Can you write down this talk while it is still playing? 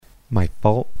My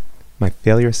fault, my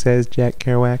failure, says Jack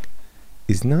Kerouac,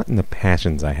 is not in the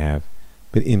passions I have,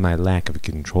 but in my lack of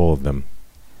control of them.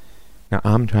 Now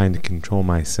I'm trying to control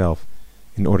myself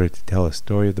in order to tell a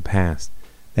story of the past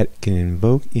that can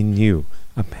invoke in you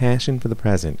a passion for the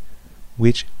present,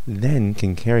 which then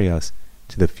can carry us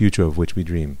to the future of which we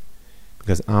dream.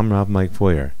 Because I'm Rav Mike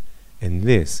Foyer, and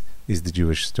this is the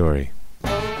Jewish Story.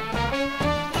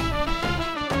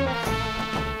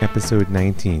 Episode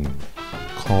 19,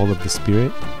 Call of the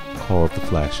Spirit, Call of the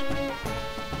Flesh.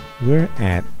 We're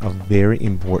at a very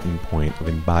important point of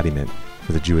embodiment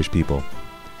for the Jewish people.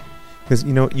 Because,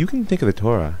 you can think of the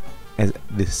Torah as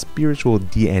the spiritual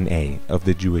DNA of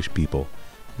the Jewish people,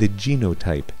 the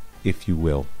genotype, if you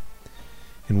will.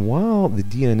 And while the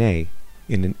DNA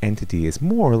in an entity is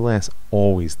more or less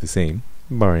always the same,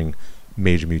 barring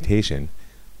major mutation,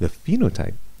 the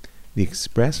phenotype, the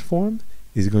express form,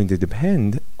 is going to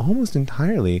depend almost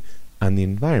entirely on the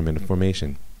environment of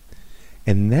formation.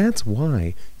 And that's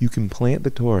why you can plant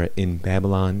the Torah in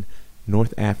Babylon,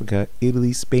 North Africa,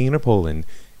 Italy, Spain, or Poland,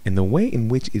 and the way in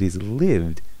which it is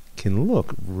lived can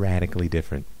look radically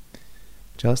different.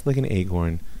 Just like an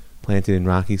acorn planted in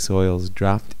rocky soils,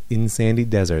 dropped in sandy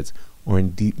deserts, or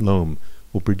in deep loam,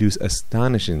 will produce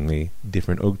astonishingly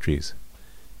different oak trees.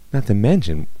 Not to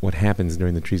mention what happens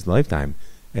during the tree's lifetime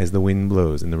as the wind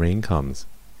blows and the rain comes,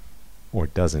 or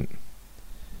doesn't.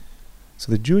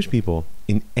 So the Jewish people,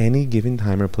 in any given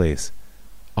time or place,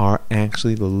 are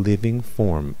actually the living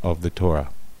form of the Torah.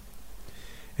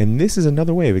 And this is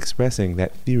another way of expressing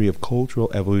that theory of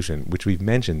cultural evolution, which we've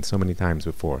mentioned so many times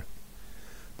before.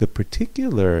 The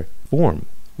particular form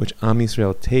which Am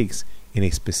Yisrael takes in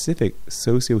a specific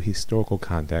socio-historical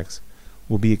context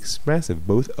will be expressive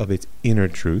both of its inner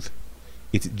truth,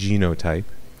 its genotype,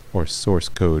 or source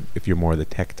code if you're more the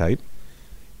tech type,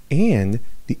 and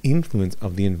the influence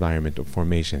of the environment of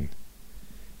formation.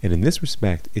 And in this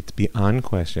respect, it's beyond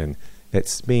question that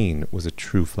Spain was a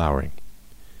true flowering.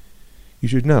 You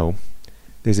should know,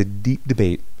 there's a deep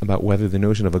debate about whether the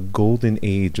notion of a golden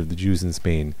age of the Jews in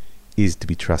Spain is to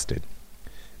be trusted.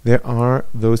 There are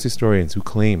those historians who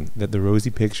claim that the rosy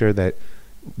picture that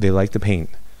they like to paint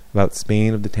about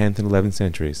Spain of the 10th and 11th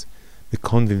centuries, the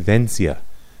convivencia,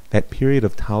 that period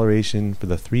of toleration for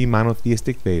the three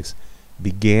monotheistic faiths,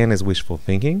 began as wishful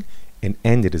thinking and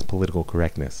ended as political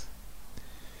correctness.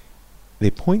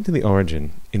 They point to the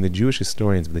origin in the Jewish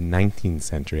historians of the 19th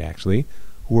century, actually,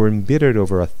 who were embittered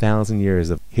over 1,000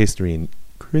 years of history in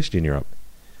Christian Europe.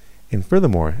 And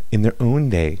furthermore, in their own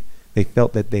day, they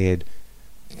felt that they had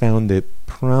found the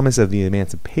promise of the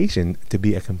emancipation to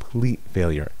be a complete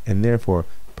failure, and therefore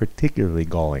particularly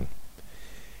galling.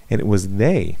 And it was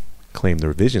they, claimed the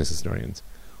revisionist historians,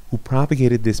 who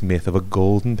propagated this myth of a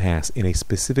golden past in a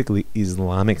specifically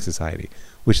Islamic society,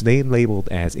 which they labeled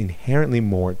as inherently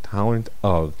more tolerant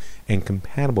of and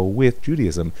compatible with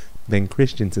Judaism than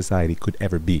Christian society could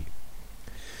ever be.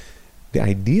 The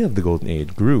idea of the Golden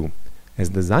Age grew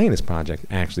as the Zionist project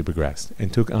actually progressed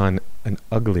and took on an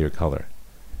uglier color.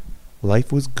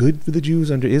 Life was good for the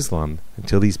Jews under Islam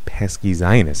until these pesky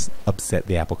Zionists upset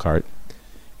the apple cart.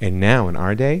 And now, in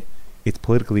our day, it's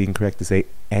politically incorrect to say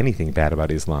anything bad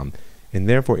about Islam, and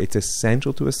therefore it's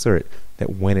essential to assert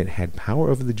that when it had power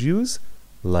over the Jews,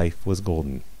 life was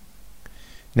golden.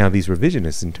 Now, these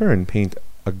revisionists, in turn, paint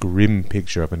a grim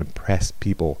picture of an oppressed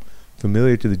people,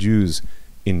 familiar to the Jews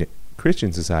in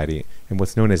Christian society, and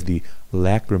what's known as the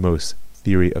lachrymose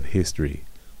theory of history,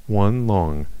 one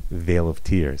long veil of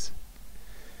tears.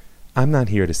 I'm not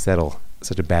here to settle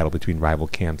such a battle between rival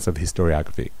camps of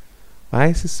historiography.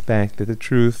 I suspect that the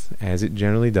truth, as it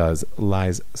generally does,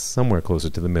 lies somewhere closer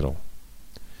to the middle.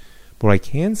 But what I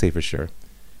can say for sure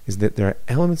is that there are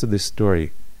elements of this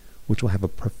story which will have a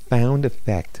profound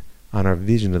effect on our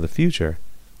vision of the future,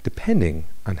 depending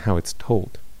on how it's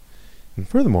told. And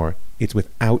furthermore, it's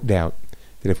without doubt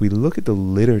that if we look at the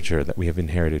literature that we have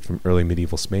inherited from early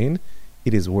medieval Spain,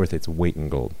 it is worth its weight in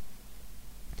gold.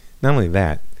 Not only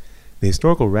that, the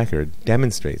historical record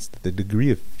demonstrates that the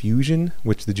degree of fusion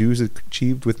which the Jews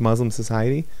achieved with Muslim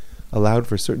society allowed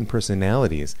for certain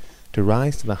personalities to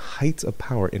rise to the heights of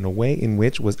power in a way in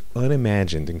which was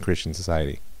unimagined in Christian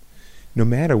society. No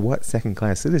matter what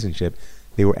second-class citizenship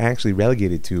they were actually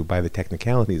relegated to by the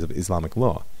technicalities of Islamic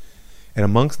law. And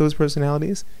amongst those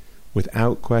personalities,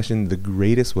 without question, the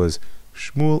greatest was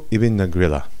Shmuel ibn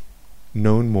Nagrila,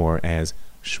 known more as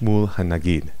Shmuel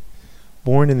HaNagid.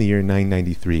 Born in the year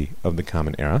 993 of the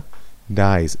Common Era,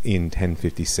 dies in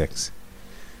 1056.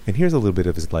 And here's a little bit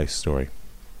of his life story.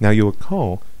 Now you'll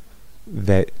recall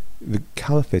that the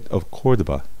Caliphate of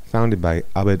Cordoba, founded by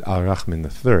Abd al-Rahman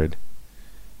III,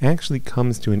 actually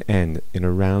comes to an end in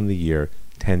around the year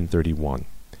 1031.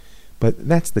 But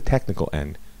that's the technical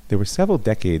end. There were several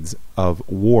decades of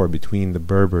war between the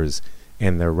Berbers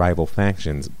and their rival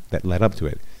factions that led up to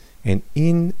it. And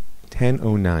in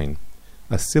 1009,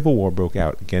 a civil war broke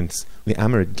out against the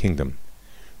Amorid kingdom.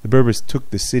 The Berbers took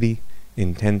the city in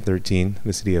 1013,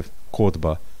 the city of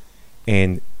Cordoba,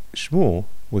 and Shmuel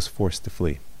was forced to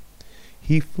flee.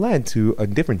 He fled to a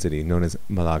different city known as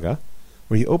Malaga,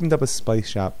 where he opened up a spice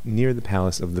shop near the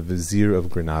palace of the vizier of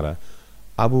Granada,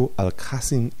 Abu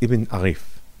al-Qasim ibn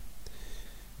Arif.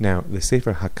 Now, the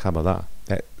Sefer HaKabbalah,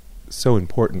 that so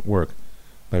important work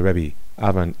by Rabbi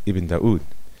Avan ibn Daud,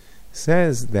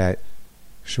 says that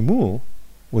Shmuel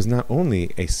was not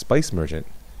only a spice merchant,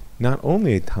 not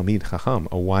only a Talmid Chacham,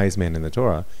 a wise man in the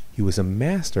Torah, he was a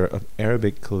master of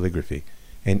Arabic calligraphy.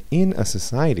 And in a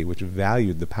society which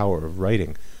valued the power of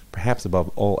writing, perhaps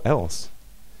above all else,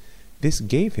 this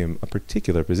gave him a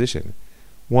particular position,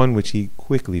 one which he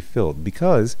quickly filled,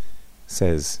 because,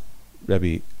 says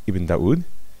Rabbi Ibn Daud,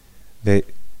 that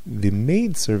the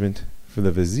maidservant for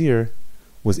the vizier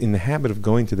was in the habit of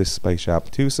going to this spice shop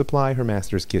to supply her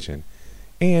master's kitchen.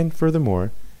 And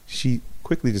furthermore, she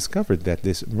quickly discovered that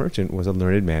this merchant was a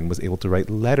learned man, was able to write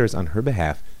letters on her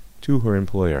behalf to her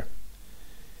employer.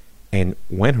 And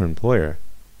when her employer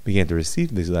began to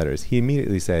receive these letters, he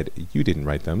immediately said, "You didn't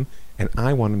write them, and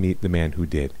I want to meet the man who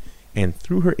did." And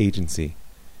through her agency,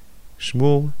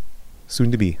 Shmuel,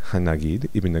 soon to be Hanagid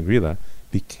ibn Nagrila,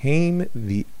 became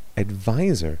the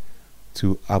advisor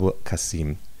to Abu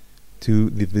Qasim, to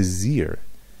the vizier.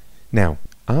 Now,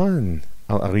 on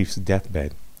al-Arif's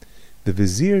deathbed, the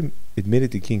vizier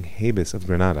admitted to King Habis of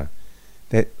Granada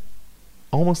that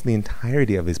almost the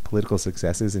entirety of his political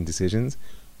successes and decisions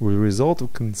were the result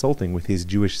of consulting with his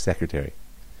Jewish secretary.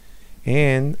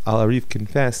 And al-Arif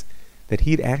confessed that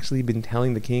he'd actually been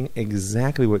telling the king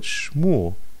exactly what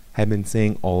Shmuel had been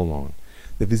saying all along.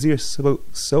 The vizier spoke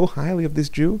so highly of this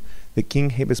Jew that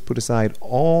King Habis put aside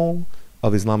all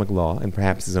of Islamic law and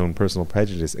perhaps his own personal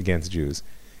prejudice against Jews,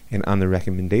 and on the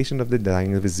recommendation of the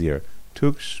dying vizier,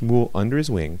 took Shmuel under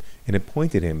his wing and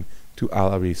appointed him to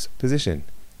al-Arif's position.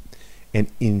 And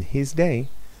in his day,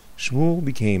 Shmuel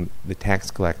became the tax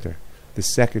collector, the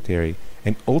secretary,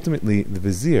 and ultimately the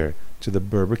vizier to the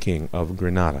Berber king of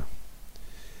Granada.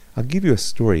 I'll give you a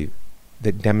story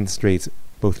that demonstrates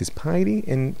both his piety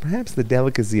and perhaps the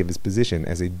delicacy of his position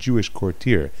as a Jewish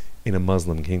courtier in a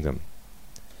Muslim kingdom.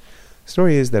 The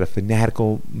story is that a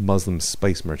fanatical Muslim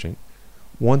spice merchant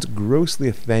once grossly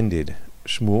offended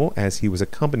Shmuel as he was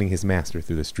accompanying his master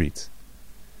through the streets.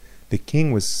 The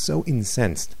king was so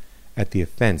incensed at the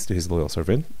offense to his loyal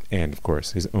servant, and of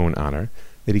course his own honor,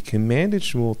 that he commanded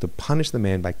Shmuel to punish the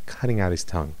man by cutting out his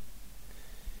tongue.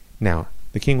 Now,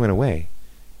 the king went away,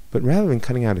 but rather than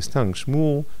cutting out his tongue,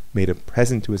 Shmuel made a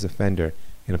present to his offender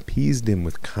and appeased him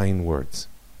with kind words.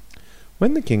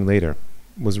 When the king later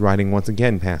was riding once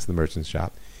again past the merchant's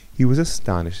shop, he was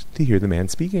astonished to hear the man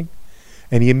speaking,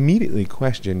 and he immediately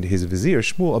questioned his vizier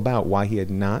Shmuel about why he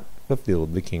had not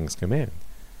fulfilled the king's command.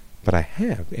 "But I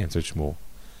have," answered Shmuel.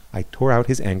 "I tore out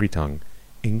his angry tongue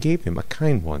and gave him a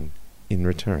kind one in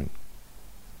return."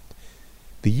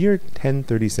 The year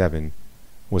 1037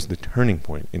 was the turning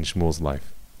point in Shmuel's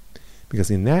life, because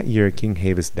in that year King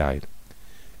Habis died,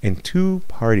 and two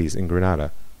parties in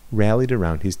Granada rallied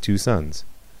around his two sons.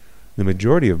 The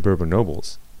majority of Berber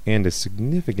nobles, and a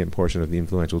significant portion of the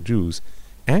influential Jews,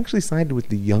 actually sided with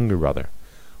the younger brother,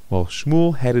 while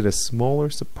Shmuel headed a smaller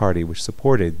party which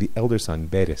supported the elder son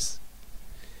Beres.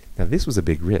 Now this was a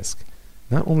big risk,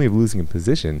 not only of losing a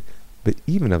position, but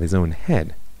even of his own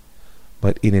head.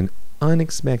 But in an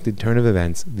unexpected turn of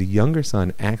events, the younger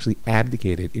son actually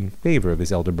abdicated in favor of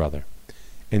his elder brother,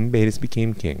 and Beres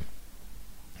became king.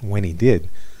 When he did,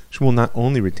 Shmuel not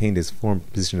only retained his former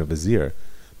position of vizier,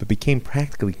 but became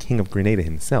practically king of Granada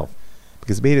himself,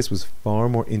 because Beres was far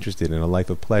more interested in a life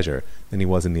of pleasure than he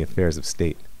was in the affairs of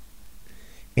state.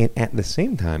 And at the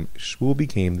same time, Shmuel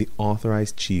became the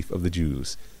authorized chief of the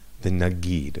Jews, the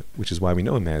Nagid, which is why we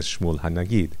know him as Shmuel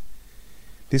HaNagid.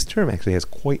 This term actually has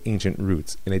quite ancient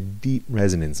roots and a deep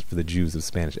resonance for the Jews of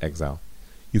Spanish exile.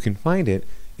 You can find it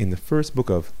in the first book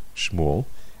of Shmuel,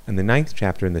 and the 9th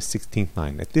chapter in the 16th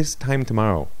line. "At this time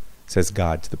tomorrow," says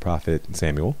God to the prophet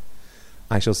Samuel,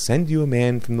 "I shall send you a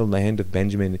man from the land of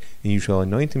Benjamin, and you shall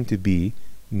anoint him to be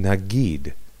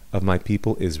Nagid of my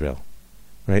people Israel."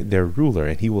 Right? Their ruler,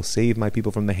 and he will save my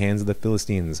people from the hands of the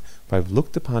Philistines, for I've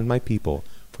looked upon my people,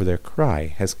 for their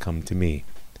cry has come to me.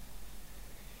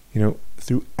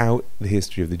 Throughout the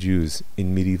history of the Jews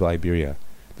in medieval Iberia,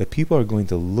 the people are going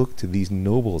to look to these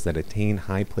nobles that attain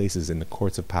high places in the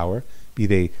courts of power be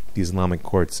they the Islamic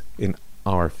courts in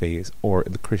our phase or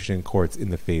the Christian courts in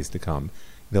the phase to come.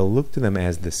 They'll look to them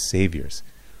as the saviors,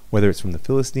 whether it's from the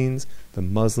Philistines, the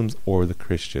Muslims, or the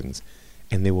Christians,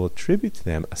 and they will attribute to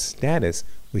them a status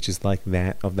which is like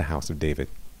that of the House of David.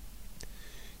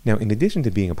 Now, in addition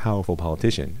to being a powerful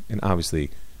politician, and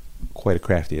obviously quite a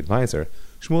crafty advisor,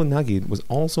 Shmuel Nagid was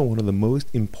also one of the most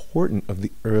important of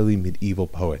the early medieval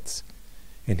poets.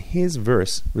 And his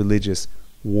verse, religious,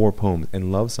 war poems,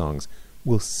 and love songs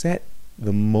will set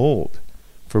the mold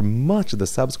for much of the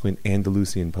subsequent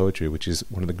Andalusian poetry, which is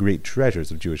one of the great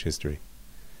treasures of Jewish history.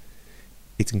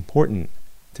 It's important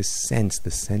to sense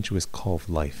the sensuous call of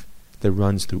life that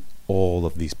runs through all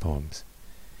of these poems.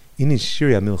 In his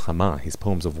Shirei HaMilchama, his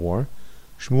poems of war,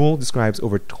 Shmuel describes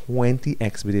over 20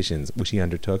 expeditions which he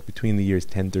undertook between the years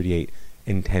 1038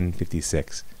 and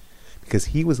 1056, because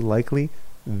he was likely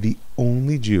the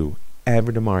only Jew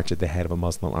ever to march at the head of a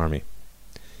Muslim army.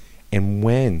 And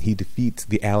when he defeats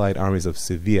the allied armies of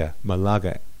Sevilla,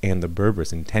 Malaga, and the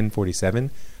Berbers in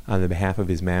 1047 on the behalf of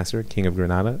his master, King of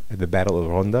Granada, at the Battle of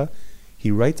Ronda,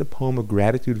 he writes a poem of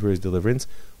gratitude for his deliverance,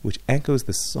 which echoes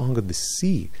the song of the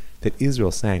sea that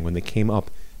Israel sang when they came up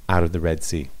out of the Red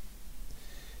Sea.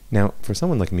 Now, for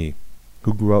someone like me,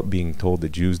 who grew up being told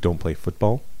that Jews don't play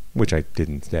football, which I did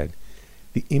instead,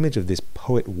 the image of this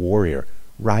poet warrior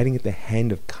riding at the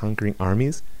head of conquering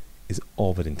armies is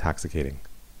all but intoxicating.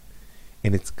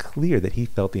 And it's clear that he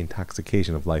felt the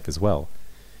intoxication of life as well,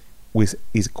 which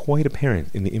is quite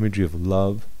apparent in the imagery of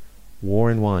love,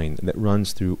 war, and wine that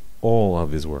runs through all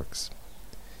of his works.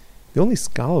 The only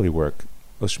scholarly work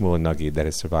of Shmuel Nagid that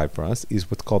has survived for us is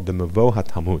what's called the Mavo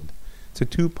HaTalmud. It's a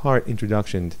two-part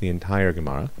introduction to the entire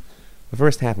Gemara, the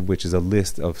first half of which is a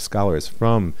list of scholars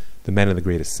from the men of the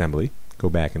Great Assembly. Go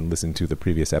back and listen to the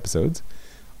previous episodes,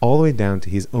 all the way down to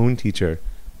his own teacher,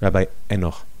 Rabbi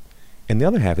Enoch. And the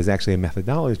other half is actually a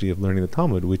methodology of learning the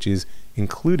Talmud, which is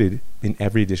included in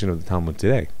every edition of the Talmud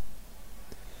today.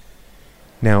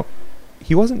 Now,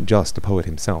 he wasn't just a poet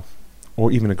himself,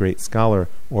 or even a great scholar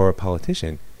or a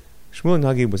politician. Shmuel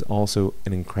Nagid was also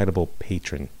an incredible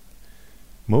patron.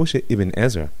 Moshe ibn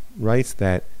Ezra writes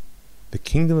that the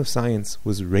kingdom of science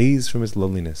was raised from its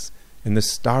lowliness, and the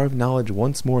star of knowledge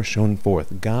once more shone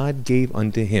forth. God gave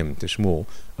unto him, to Shmuel,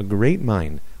 a great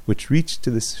mind, which reached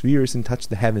to the spheres and touched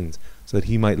the heavens, so that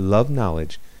he might love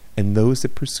knowledge, and those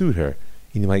that pursued her,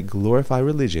 and he might glorify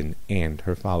religion and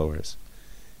her followers.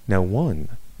 Now one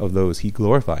of those he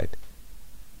glorified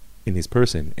in his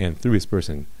person, and through his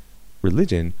person,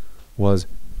 religion, was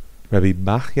Rabbi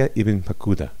Bachya ibn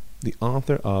Pakuda, the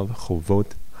author of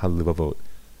Chovot HaLevavot,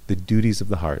 The Duties of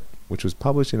the Heart, which was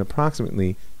published in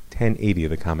approximately 1080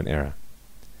 of the Common Era.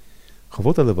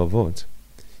 Chovot HaLevavot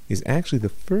is actually the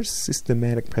first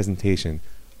systematic presentation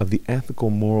of the ethical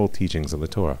moral teachings of the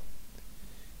Torah.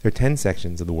 There are 10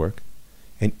 sections of the work,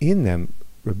 and in them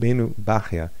Rabbeinu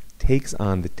Bachya takes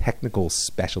on the technical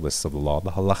specialists of the law,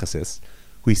 the halachicists,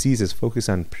 who he sees as focused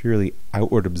on purely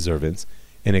outward observance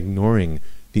and ignoring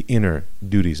the inner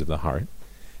duties of the heart.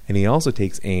 And he also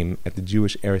takes aim at the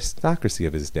Jewish aristocracy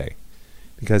of his day,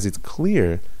 because it's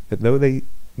clear that though they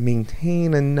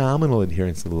maintain a nominal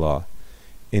adherence to the law,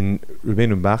 in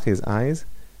Rabbeinu Bachya's eyes,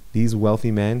 these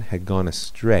wealthy men had gone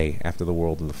astray after the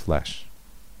world of the flesh.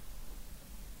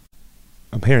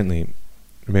 Apparently,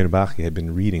 Rabbeinu Bachya had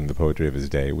been reading the poetry of his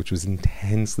day, which was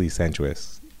intensely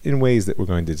sensuous, in ways that we're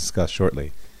going to discuss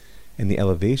shortly, and the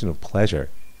elevation of pleasure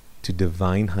to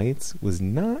divine heights was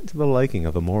not to the liking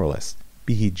of a moralist,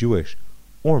 be he Jewish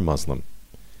or Muslim.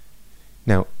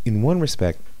 Now, in one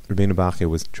respect, Rabbeinu Bachya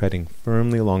was treading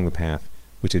firmly along the path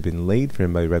which had been laid for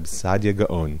him by Reb Sadia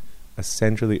Gaon a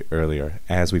century earlier,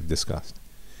 as we've discussed,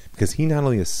 because he not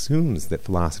only assumes that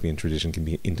philosophy and tradition can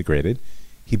be integrated,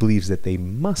 he believes that they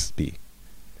must be.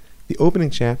 The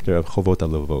opening chapter of Chovot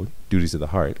HaLevavot, Duties of the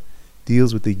Heart,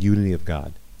 deals with the unity of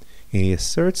God, and he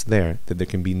asserts there that there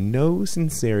can be no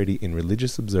sincerity in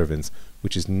religious observance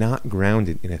which is not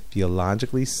grounded in a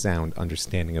theologically sound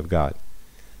understanding of God.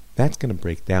 That's going to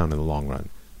break down in the long run,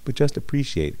 but just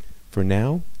appreciate, for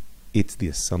now, it's the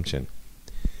assumption.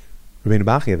 Rabbeinu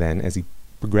Bachya then, as he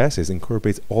progresses,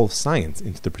 incorporates all of science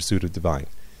into the pursuit of divine,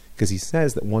 because he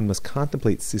says that one must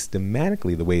contemplate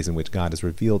systematically the ways in which God is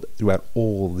revealed throughout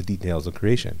all the details of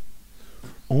creation.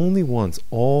 Only once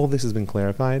all this has been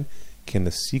clarified can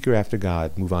the seeker after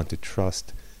God move on to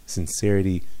trust,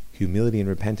 sincerity, humility, and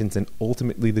repentance, and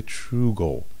ultimately the true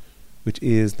goal, which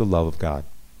is the love of God.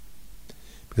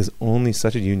 Because only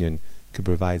such a union could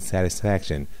provide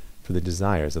satisfaction for the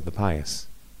desires of the pious.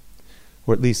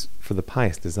 Or at least for the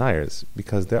pious desires,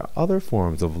 because there are other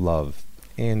forms of love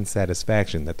and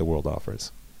satisfaction that the world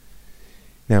offers.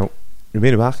 Now,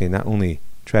 Rabbeinu Bachya not only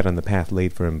tread on the path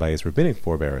laid for him by his rabbinic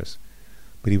forebears,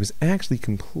 but he was actually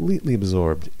completely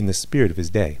absorbed in the spirit of his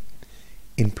day.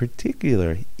 In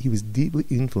particular, he was deeply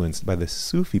influenced by the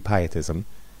Sufi pietism.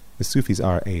 The Sufis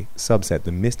are a subset,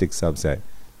 the mystic subset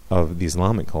of the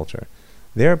Islamic culture.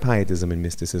 Their pietism and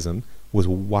mysticism was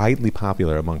widely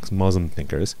popular amongst Muslim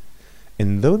thinkers,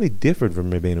 and though they differed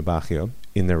from Rabbeinu Bachya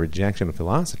in their rejection of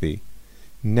philosophy,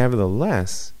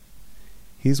 nevertheless,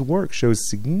 his work shows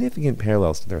significant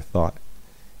parallels to their thought.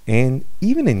 And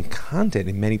even in content,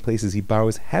 in many places, he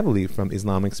borrows heavily from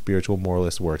Islamic spiritual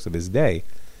moralist works of his day,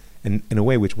 and in a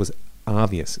way which was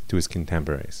obvious to his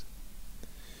contemporaries.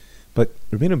 But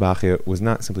Rabbeinu Bachya was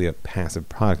not simply a passive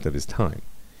product of his time.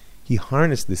 He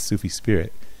harnessed this Sufi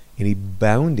spirit, and he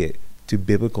bound it to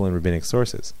biblical and rabbinic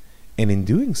sources. And in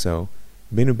doing so,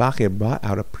 Rabbeinu Bachya brought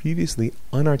out a previously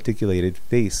unarticulated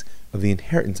face of the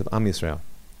inheritance of Am Yisrael.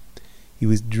 He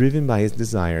was driven by his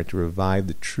desire to revive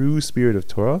the true spirit of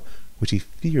Torah, which he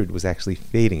feared was actually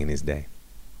fading in his day.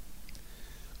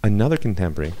 Another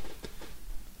contemporary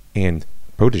and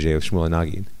protege of Shmuel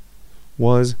HaNagid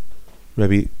was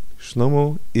Rabbi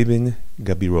Shlomo ibn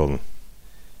Gabirol.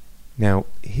 Now,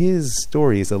 his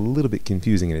story is a little bit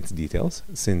confusing in its details,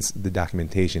 since the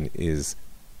documentation is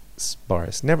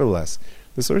sparse. Nevertheless,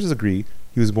 the sources agree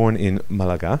he was born in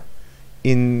Malaga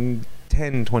in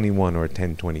 1021 or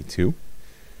 1022.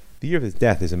 The year of his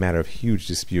death is a matter of huge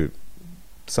dispute.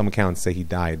 Some accounts say he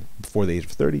died before the age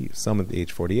of 30, some at the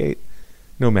age of 48.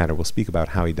 No matter, we'll speak about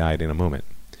how he died in a moment.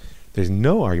 There's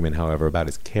no argument, however, about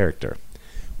his character.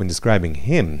 When describing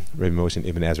him, Rabbi Moshe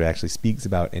Ibn Ezra actually speaks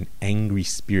about an angry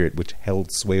spirit which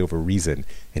held sway over reason,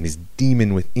 and his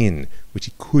demon within, which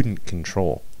he couldn't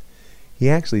control. He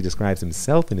actually describes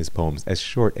himself in his poems as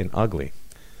short and ugly.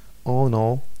 All in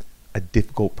all, a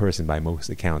difficult person by most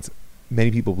accounts.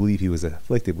 Many people believe he was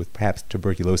afflicted with perhaps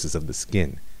tuberculosis of the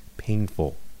skin.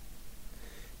 Painful.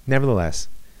 Nevertheless,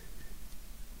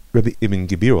 Rabbi Ibn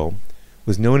Gabirol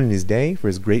was known in his day for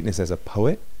his greatness as a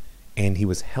poet, and he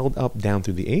was held up down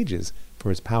through the ages for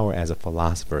his power as a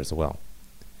philosopher as well.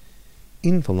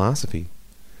 In philosophy,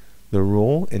 the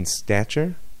role and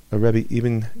stature of Rabbi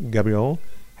Ibn Gabirol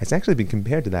has actually been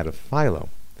compared to that of Philo.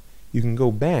 You can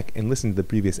go back and listen to the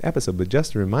previous episode, but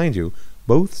just to remind you,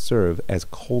 both serve as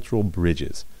cultural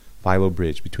bridges. Philo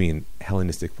bridged between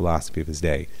Hellenistic philosophy of his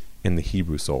day and the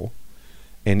Hebrew soul,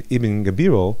 and Ibn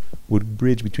Gabirol would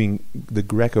bridge between the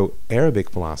Greco-Arabic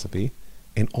philosophy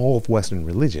and all of Western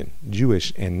religion,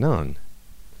 Jewish and non.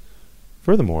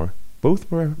 Furthermore, both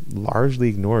were largely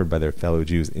ignored by their fellow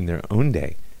Jews in their own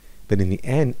day, but in the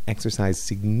end exercised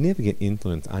significant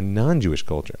influence on non-Jewish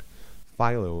culture.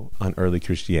 Philo on early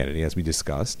Christianity, as we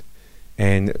discussed,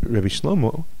 and Rabbi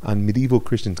Shlomo on medieval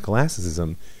Christian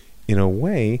scholasticism in a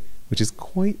way which is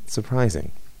quite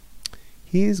surprising.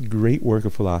 His great work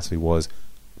of philosophy was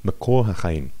Makor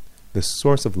HaChaim, the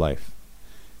source of life,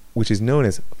 which is known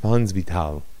as Fons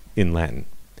Vital in Latin.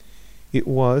 It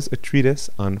was a treatise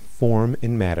on form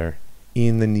and matter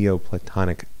in the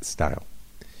Neoplatonic style.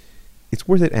 It's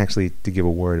worth it actually to give a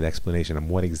word of explanation on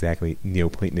what exactly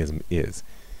Neoplatonism is,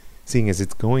 seeing as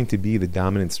it's going to be the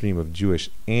dominant stream of Jewish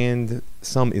and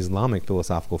some Islamic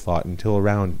philosophical thought until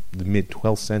around the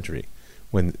mid-12th century,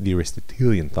 when the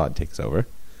Aristotelian thought takes over.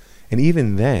 And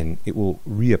even then, it will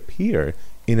reappear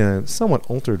in a somewhat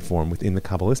altered form within the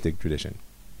Kabbalistic tradition.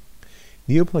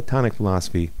 Neoplatonic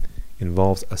philosophy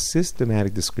involves a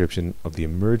systematic description of the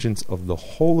emergence of the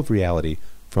whole of reality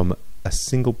from a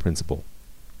single principle,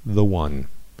 the One.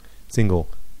 Single,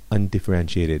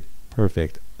 undifferentiated,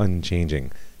 perfect,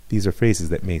 unchanging. These are phrases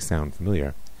that may sound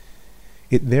familiar.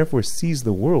 It therefore sees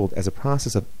the world as a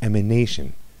process of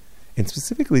emanation, and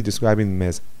specifically describing them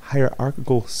as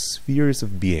hierarchical spheres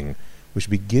of being, which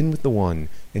begin with the One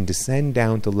and descend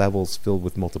down to levels filled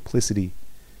with multiplicity,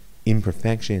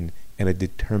 imperfection, and a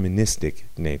deterministic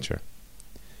nature.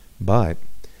 But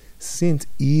since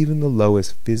even the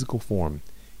lowest physical form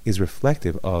is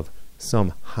reflective of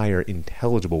some higher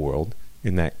intelligible world,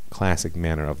 in that classic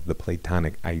manner of the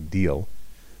Platonic ideal,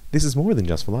 this is more than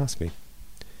just philosophy.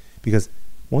 Because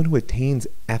one who attains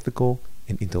ethical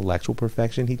and intellectual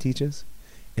perfection, he teaches,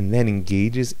 and then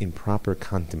engages in proper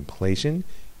contemplation,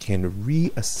 can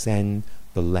reascend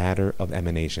the ladder of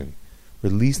emanation,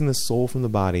 releasing the soul from the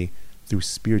body through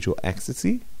spiritual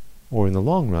ecstasy, or in the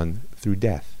long run, through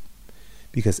death.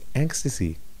 Because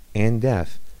ecstasy and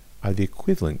death are the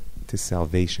equivalent to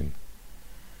salvation.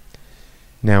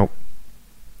 Now,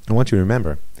 I want you to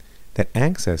remember that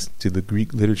access to the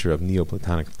Greek literature of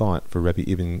Neoplatonic thought for Rabbi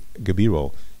Ibn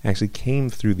Gabirol actually came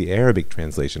through the Arabic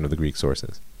translation of the Greek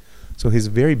sources. So his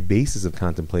very basis of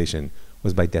contemplation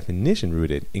was by definition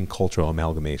rooted in cultural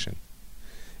amalgamation.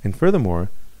 And furthermore,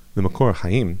 the Makor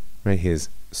Chaim, right, his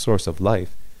source of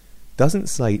life, doesn't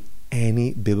cite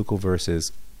any biblical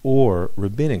verses or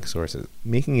rabbinic sources,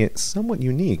 making it somewhat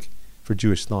unique for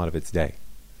Jewish thought of its day.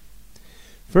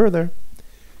 Further,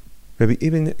 Rabbi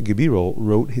Ibn Gabirol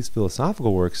wrote his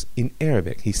philosophical works in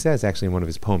Arabic. He says actually in one of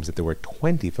his poems that there were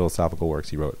 20 philosophical works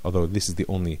he wrote, although this is the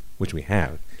only which we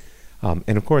have.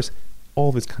 And of course, all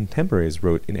of his contemporaries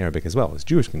wrote in Arabic as well, his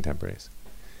Jewish contemporaries.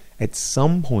 At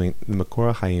some point, the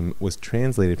Makor Chaim was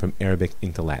translated from Arabic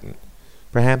into Latin,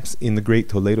 perhaps in the great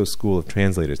Toledo school of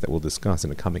translators that we'll discuss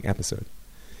in a coming episode.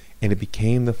 And it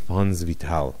became the Fons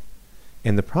Vitale,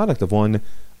 and the product of one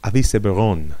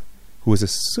Aviseberon, who was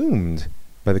assumed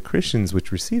by the Christians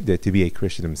which received it to be a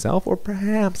Christian himself, or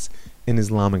perhaps an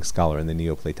Islamic scholar in the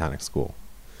Neoplatonic school.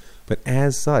 But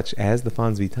as such, as the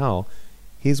Fons Vitale,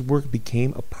 his work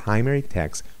became a primary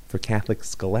text for Catholic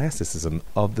scholasticism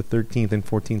of the 13th and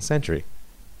 14th century.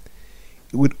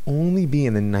 It would only be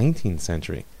in the 19th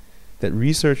century that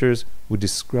researchers would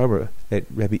discover that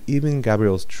Rabbi Ibn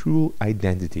Gabirol's true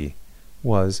identity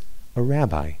was a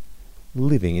rabbi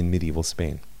living in medieval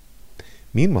Spain.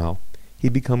 Meanwhile,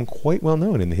 he'd become quite well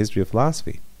known in the history of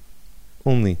philosophy,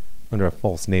 only under a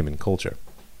false name and culture.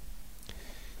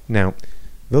 Now,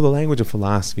 though the language of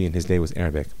philosophy in his day was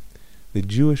Arabic, the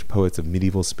Jewish poets of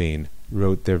medieval Spain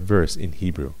wrote their verse in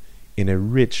Hebrew, in a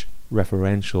rich,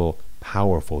 referential,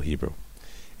 powerful Hebrew.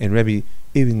 And Rabbi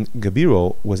Ibn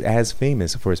Gabirol was as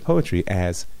famous for his poetry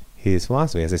as his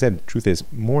philosophy. As I said, truth is,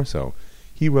 more so.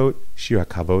 He wrote Shir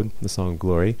HaKavod, the Song of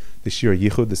Glory, the Shir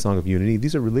HaYichud, the Song of Unity.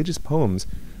 These are religious poems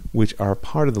which are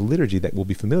part of the liturgy that will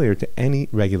be familiar to any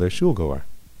regular shulgoer.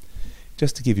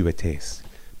 Just to give you a taste,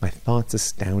 my thoughts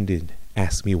astounded,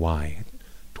 ask me why.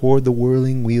 Toward the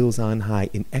whirling wheels on high,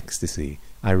 in ecstasy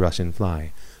I rush and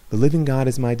fly. The living God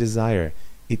is my desire.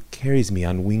 It carries me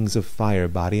on wings of fire,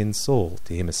 body and soul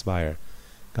to him aspire.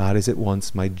 God is at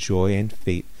once my joy and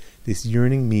fate. This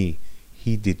yearning me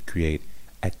he did create.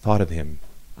 At thought of him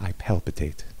I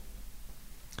palpitate.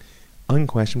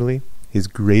 Unquestionably, his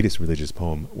greatest religious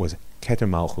poem was Keter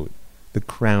Malchut, the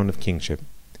Crown of Kingship.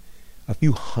 A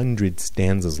few hundred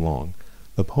stanzas long,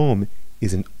 the poem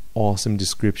is an awesome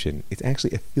description. It's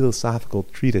actually a philosophical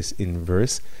treatise in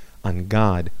verse on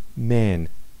God, man,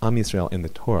 Am Yisrael, and the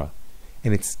Torah,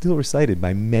 and it's still recited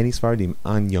by many Sfardim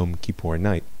on Yom Kippur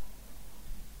night.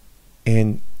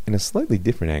 And in a slightly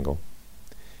different angle,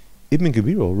 Ibn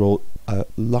Gabirol wrote a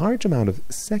large amount of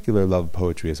secular love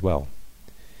poetry as well.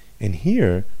 And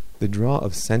here, the draw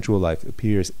of sensual life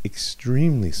appears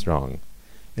extremely strong,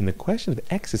 and the question of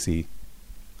ecstasy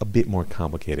a bit more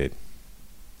complicated.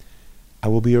 I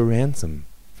will be a ransom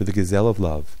for the gazelle of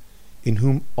love, in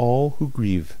whom all who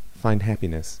grieve find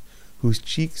happiness, whose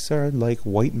cheeks are like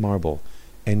white marble,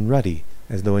 and ruddy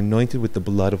as though anointed with the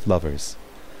blood of lovers.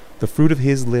 The fruit of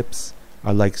his lips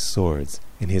are like swords,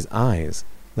 and his eyes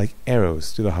like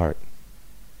arrows to the heart.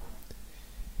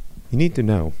 You need to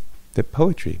know that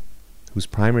poetry, whose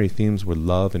primary themes were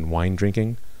love and wine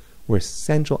drinking, were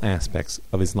essential aspects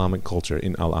of Islamic culture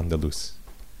in Al-Andalus,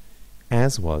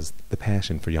 as was the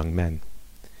passion for young men.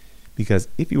 Because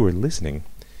if you were listening,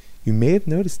 you may have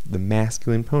noticed the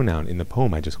masculine pronoun in the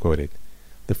poem I just quoted,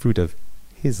 the fruit of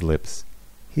his lips,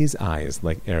 his eyes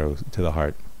like arrows to the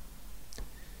heart.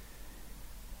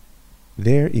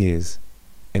 There is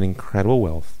an incredible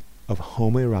wealth of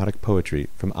homoerotic poetry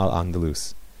from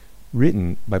Al-Andalus,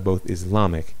 written by both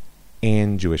Islamic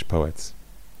and Jewish poets.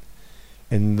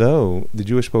 And though the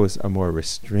Jewish poets are more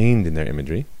restrained in their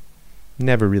imagery,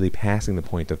 never really passing the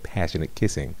point of passionate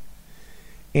kissing,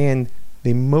 and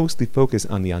they mostly focus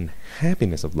on the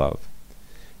unhappiness of love,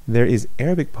 there is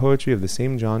Arabic poetry of the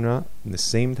same genre in the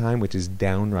same time which is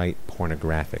downright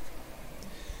pornographic.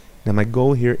 Now my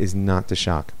goal here is not to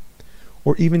shock,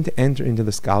 or even to enter into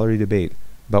the scholarly debate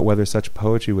about whether such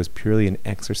poetry was purely an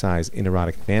exercise in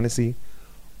erotic fantasy,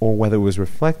 or whether it was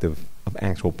reflective of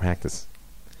actual practice.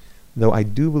 Though I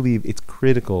do believe it's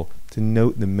critical to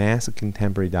note the massive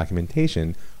contemporary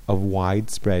documentation of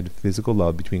widespread physical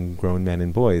love between grown men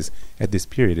and boys at this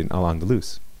period in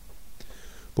Al-Andalus.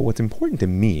 But what's important to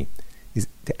me is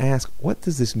to ask, what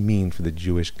does this mean for the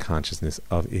Jewish consciousness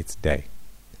of its day?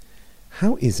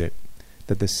 How is it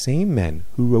that the same men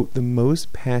who wrote the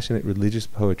most passionate religious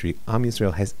poetry Am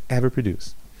Yisrael has ever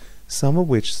produced, some of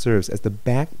which serves as the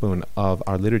backbone of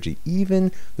our liturgy,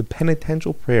 even the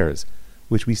penitential prayers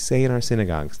which we say in our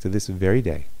synagogues to this very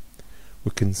day,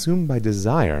 were consumed by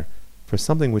desire for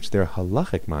something which their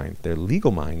halachic mind, their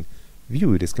legal mind,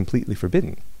 viewed as completely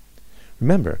forbidden?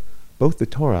 Remember, both the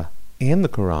Torah and the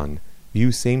Quran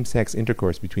view same-sex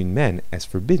intercourse between men as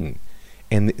forbidden,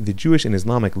 And the Jewish and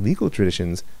Islamic legal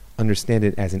traditions understand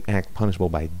it as an act punishable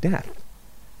by death.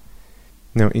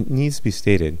 Now, it needs to be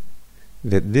stated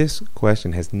that this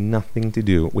question has nothing to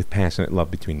do with passionate love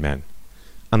between men.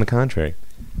 On the contrary,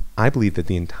 I believe that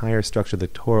the entire structure of the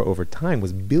Torah over time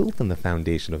was built on the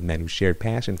foundation of men who shared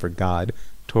passion for God,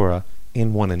 Torah,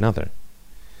 and one another.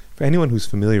 For anyone who's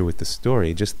familiar with the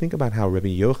story, just think about how Rabbi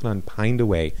Yochanan pined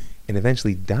away and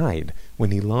eventually died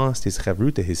when he lost his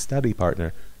chavruta, his study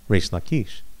partner, Reish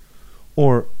Lakish.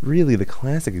 Or really the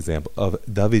classic example of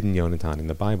David and Yonatan in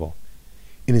the Bible.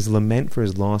 In his lament for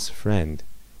his lost friend,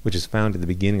 which is found at the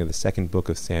beginning of the second book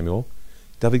of Samuel,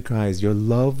 David cries, "Your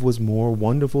love was more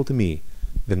wonderful to me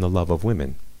than the love of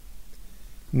women."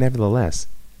 Nevertheless,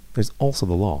 there's also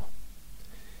the law.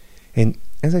 And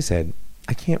as I said,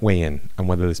 I can't weigh in on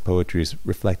whether this poetry is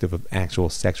reflective of actual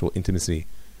sexual intimacy,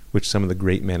 which some of the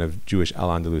great men of Jewish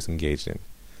Al-Andalus engaged in.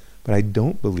 But I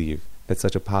don't believe that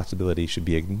such a possibility should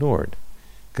be ignored,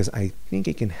 because I think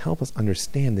it can help us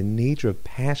understand the nature of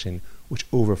passion which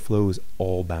overflows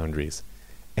all boundaries.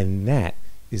 And that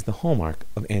is the hallmark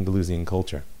of Andalusian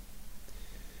culture.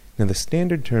 Now, the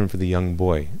standard term for the young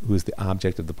boy who is the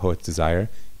object of the poet's desire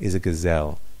is a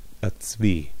gazelle, a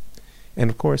tzvi. And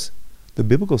of course, the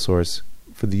biblical source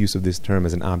for the use of this term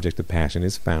as an object of passion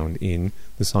is found in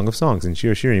the Song of Songs, in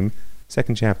Shir Shirim,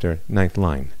 2nd chapter, 9th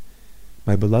line.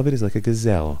 "My beloved is like a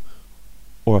gazelle,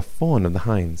 or a fawn of the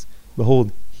hinds.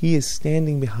 Behold, he is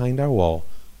standing behind our wall,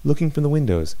 looking from the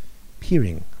windows,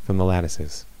 peering from the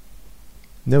lattices."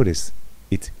 Notice,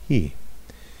 it's he.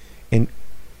 And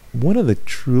one of the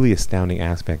truly astounding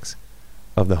aspects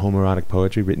of the homoerotic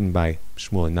poetry written by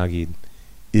Shmuel Nagid,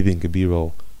 Ibn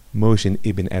Gabirol, Moshe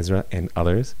Ibn Ezra, and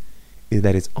others is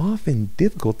that it's often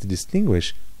difficult to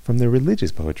distinguish from their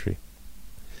religious poetry.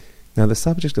 Now, the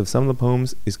subject of some of the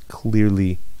poems is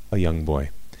clearly a young boy.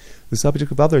 The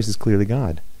subject of others is clearly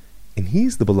God, and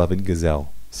he's the beloved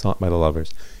gazelle sought by the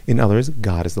lovers. In others,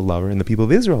 God is the lover, and the people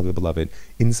of Israel are the beloved.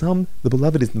 In some, the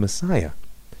beloved is the Messiah.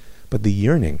 But the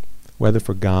yearning, whether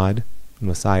for God,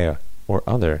 Messiah, or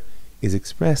other, is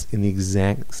expressed in the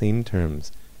exact same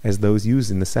terms as those used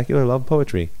in the secular love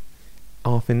poetry,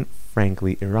 often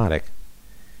frankly erotic.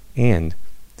 And,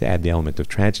 to add the element of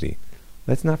tragedy,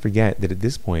 let's not forget that at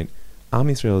this point, Am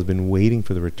Yisrael has been waiting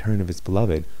for the return of its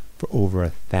beloved for over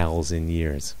 1,000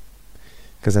 years.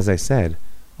 Because as I said,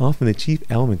 often the chief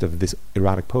element of this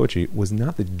erotic poetry was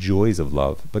not the joys of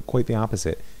love, but quite the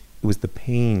opposite. It was the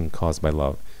pain caused by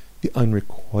love, the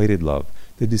unrequited love,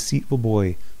 the deceitful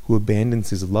boy who abandons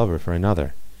his lover for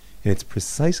another. And it's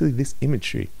precisely this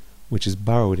imagery which is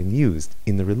borrowed and used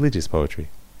in the religious poetry.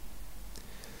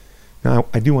 Now,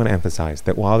 I do want to emphasize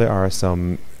that while there are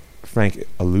some frank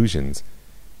allusions,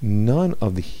 none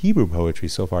of the Hebrew poetry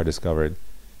so far discovered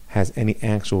has any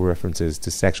actual references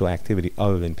to sexual activity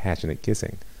other than passionate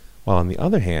kissing, while on the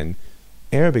other hand,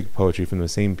 Arabic poetry from the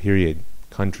same period,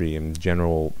 country, and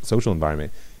general social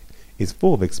environment is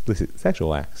full of explicit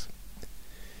sexual acts.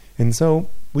 And so,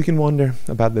 we can wonder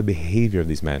about the behavior of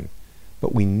these men,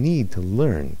 but we need to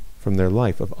learn from their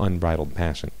life of unbridled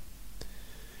passion.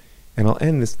 And I'll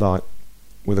end this thought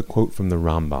with a quote from the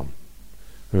Rambam,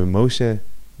 Rav Moshe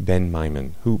ben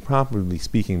Maimon, who, properly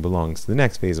speaking, belongs to the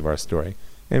next phase of our story,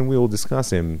 and we will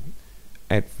discuss him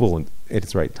at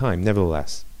its right time.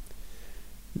 Nevertheless,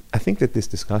 I think that this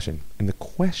discussion and the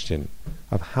question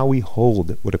of how we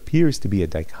hold what appears to be a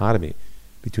dichotomy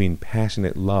between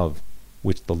passionate love,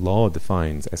 which the law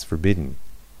defines as forbidden,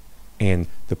 and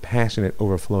the passionate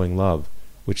overflowing love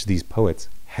which these poets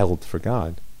held for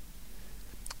God,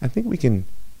 I think we can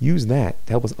use that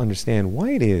to help us understand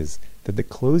why it is that the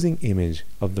closing image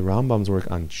of the Rambam's work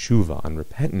on tshuva, on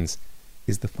repentance,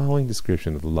 is the following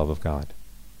description of the love of God.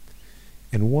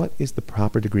 And what is the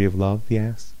proper degree of love, he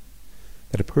asks?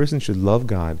 That a person should love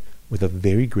God with a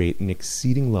very great and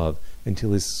exceeding love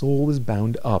until his soul is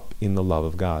bound up in the love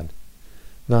of God.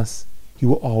 Thus, he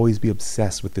will always be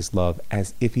obsessed with this love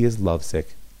as if he is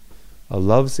lovesick. A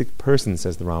lovesick person,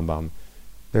 says the Rambam,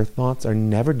 their thoughts are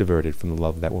never diverted from the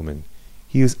love of that woman.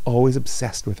 He is always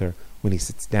obsessed with her when he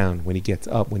sits down, when he gets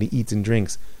up, when he eats and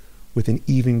drinks. With an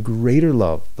even greater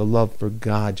love, the love for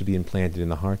God should be implanted in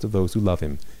the hearts of those who love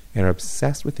him and are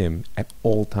obsessed with him at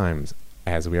all times,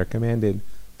 as we are commanded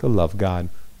to love God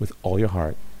with all your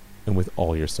heart and with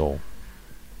all your soul.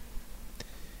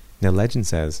 Now, legend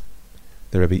says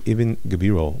that Rabbi Ibn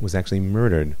Gabirol was actually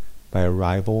murdered by a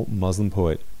rival Muslim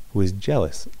poet who was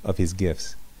jealous of his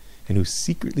gifts and who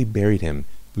secretly buried him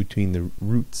between the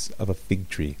roots of a fig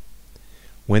tree.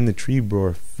 When the tree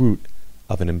bore fruit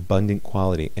of an abundant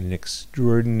quality and an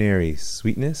extraordinary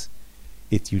sweetness,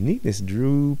 its uniqueness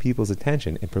drew people's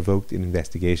attention and provoked an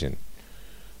investigation.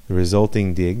 The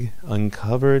resulting dig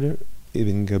uncovered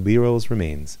Ibn Gabirol's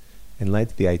remains and led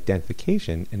to the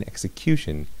identification and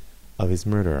execution of his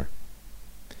murderer.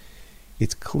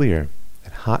 It's clear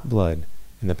that hot blood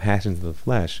and the passions of the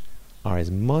flesh are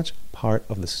as much part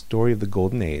of the story of the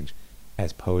Golden Age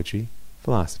as poetry,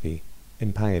 philosophy,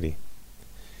 and piety.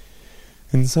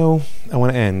 And so, I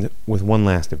want to end with one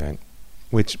last event,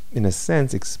 which in a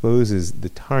sense exposes the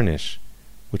tarnish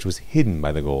which was hidden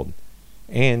by the gold,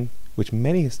 and which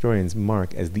many historians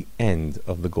mark as the end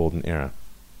of the Golden Era.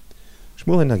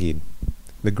 Shmuel Nagid,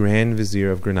 the Grand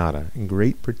Vizier of Granada and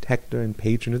great protector and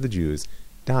patron of the Jews,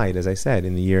 died, as I said,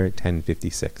 in the year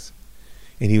 1056.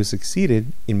 And he was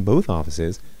succeeded in both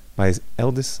offices by his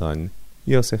eldest son,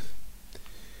 Yosef.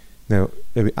 Now,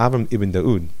 Rabbi Avram ibn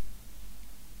Daud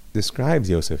describes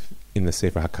Yosef in the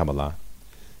Sefer HaKabbalah,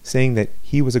 saying that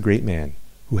he was a great man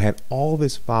who had all of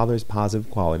his father's positive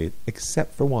qualities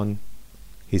except for one,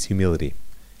 his humility,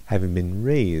 having been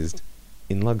raised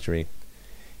in luxury.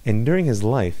 And during his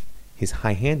life, his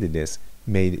high-handedness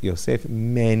made Yosef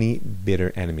many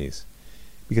bitter enemies,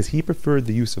 because he preferred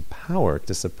the use of power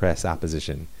to suppress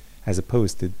opposition, as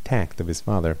opposed to the tact of his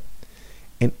father.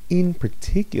 And in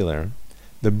particular,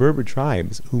 the Berber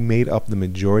tribes, who made up the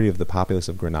majority of the populace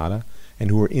of Granada, and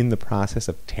who were in the process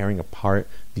of tearing apart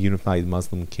the unified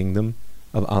Muslim kingdom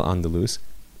of Al-Andalus,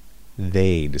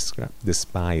 they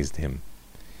despised him.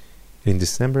 In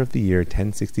December of the year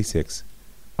 1066,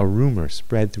 a rumor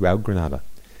spread throughout Granada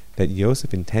that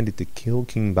Yosef intended to kill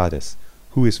King Badis,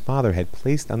 who his father had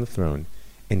placed on the throne,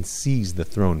 and seize the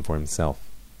throne for himself.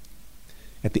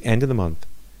 At the end of the month,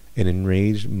 an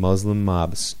enraged Muslim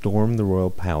mob stormed the royal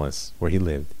palace where he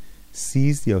lived,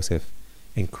 seized Yosef,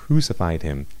 and crucified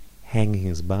him, hanging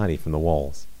his body from the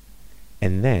walls.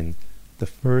 And then the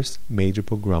first major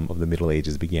pogrom of the Middle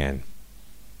Ages began.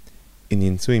 In the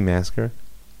ensuing massacre,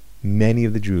 many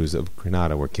of the Jews of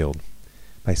Granada were killed.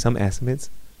 By some estimates,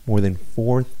 more than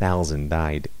 4,000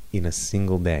 died in a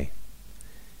single day.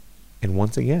 And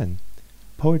once again,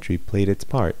 poetry played its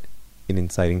part in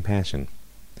inciting passion.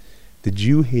 The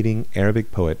Jew-hating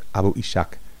Arabic poet Abu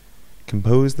Ishaq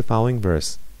composed the following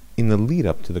verse in the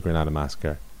lead-up to the Granada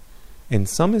massacre, and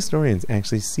some historians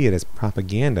actually see it as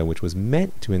propaganda which was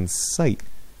meant to incite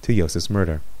to Yosef's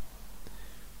murder.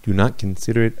 Do not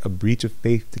consider it a breach of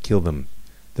faith to kill them.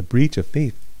 The breach of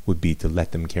faith would be to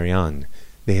let them carry on.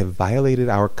 They have violated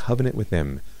our covenant with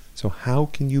them, so how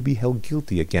can you be held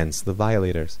guilty against the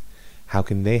violators? How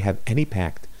can they have any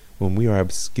pact when we are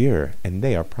obscure and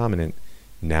they are prominent?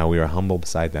 Now we are humble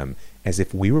beside them, as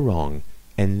if we were wrong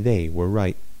and they were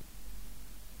right.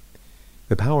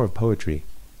 The power of poetry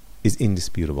is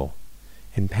indisputable,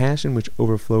 and passion which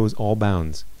overflows all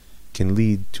bounds can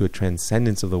lead to a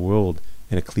transcendence of the world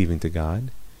and a cleaving to God,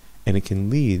 and it can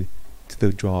lead to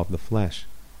the draw of the flesh.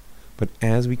 But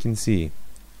as we can see,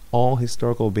 all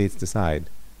historical debates decide,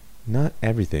 not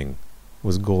everything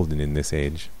was golden in this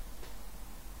age.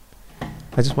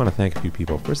 I just want to thank a few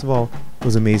people. First of all,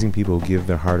 those amazing people who give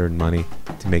their hard-earned money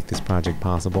to make this project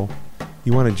possible.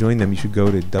 You want to join them, you should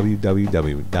go to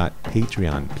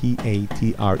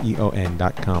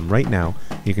www.patreon.com right now.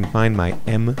 You can find my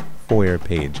M Foyer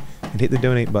page and hit the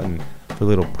donate button for a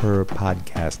little per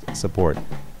podcast support.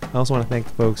 I also want to thank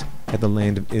the folks at the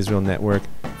Land of Israel Network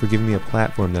for giving me a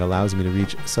platform that allows me to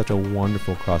reach such a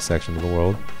wonderful cross-section of the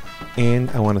world. And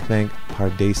I want to thank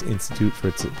Pardes Institute for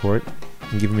its support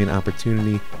and giving me an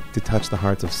opportunity to touch the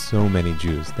hearts of so many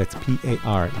Jews. That's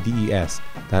pardes.org.il.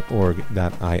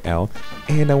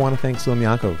 And I want to thank Sulam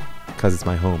Yaakov, because it's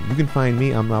my home. You can find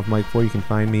me, I'm Rav Mike 4. You can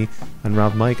find me on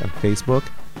Rav Mike on Facebook.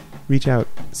 Reach out,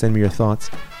 send me your thoughts.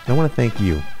 And I want to thank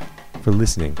you for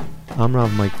listening. I'm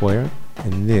Rav Mike Foyer,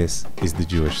 and this is The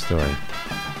Jewish Story.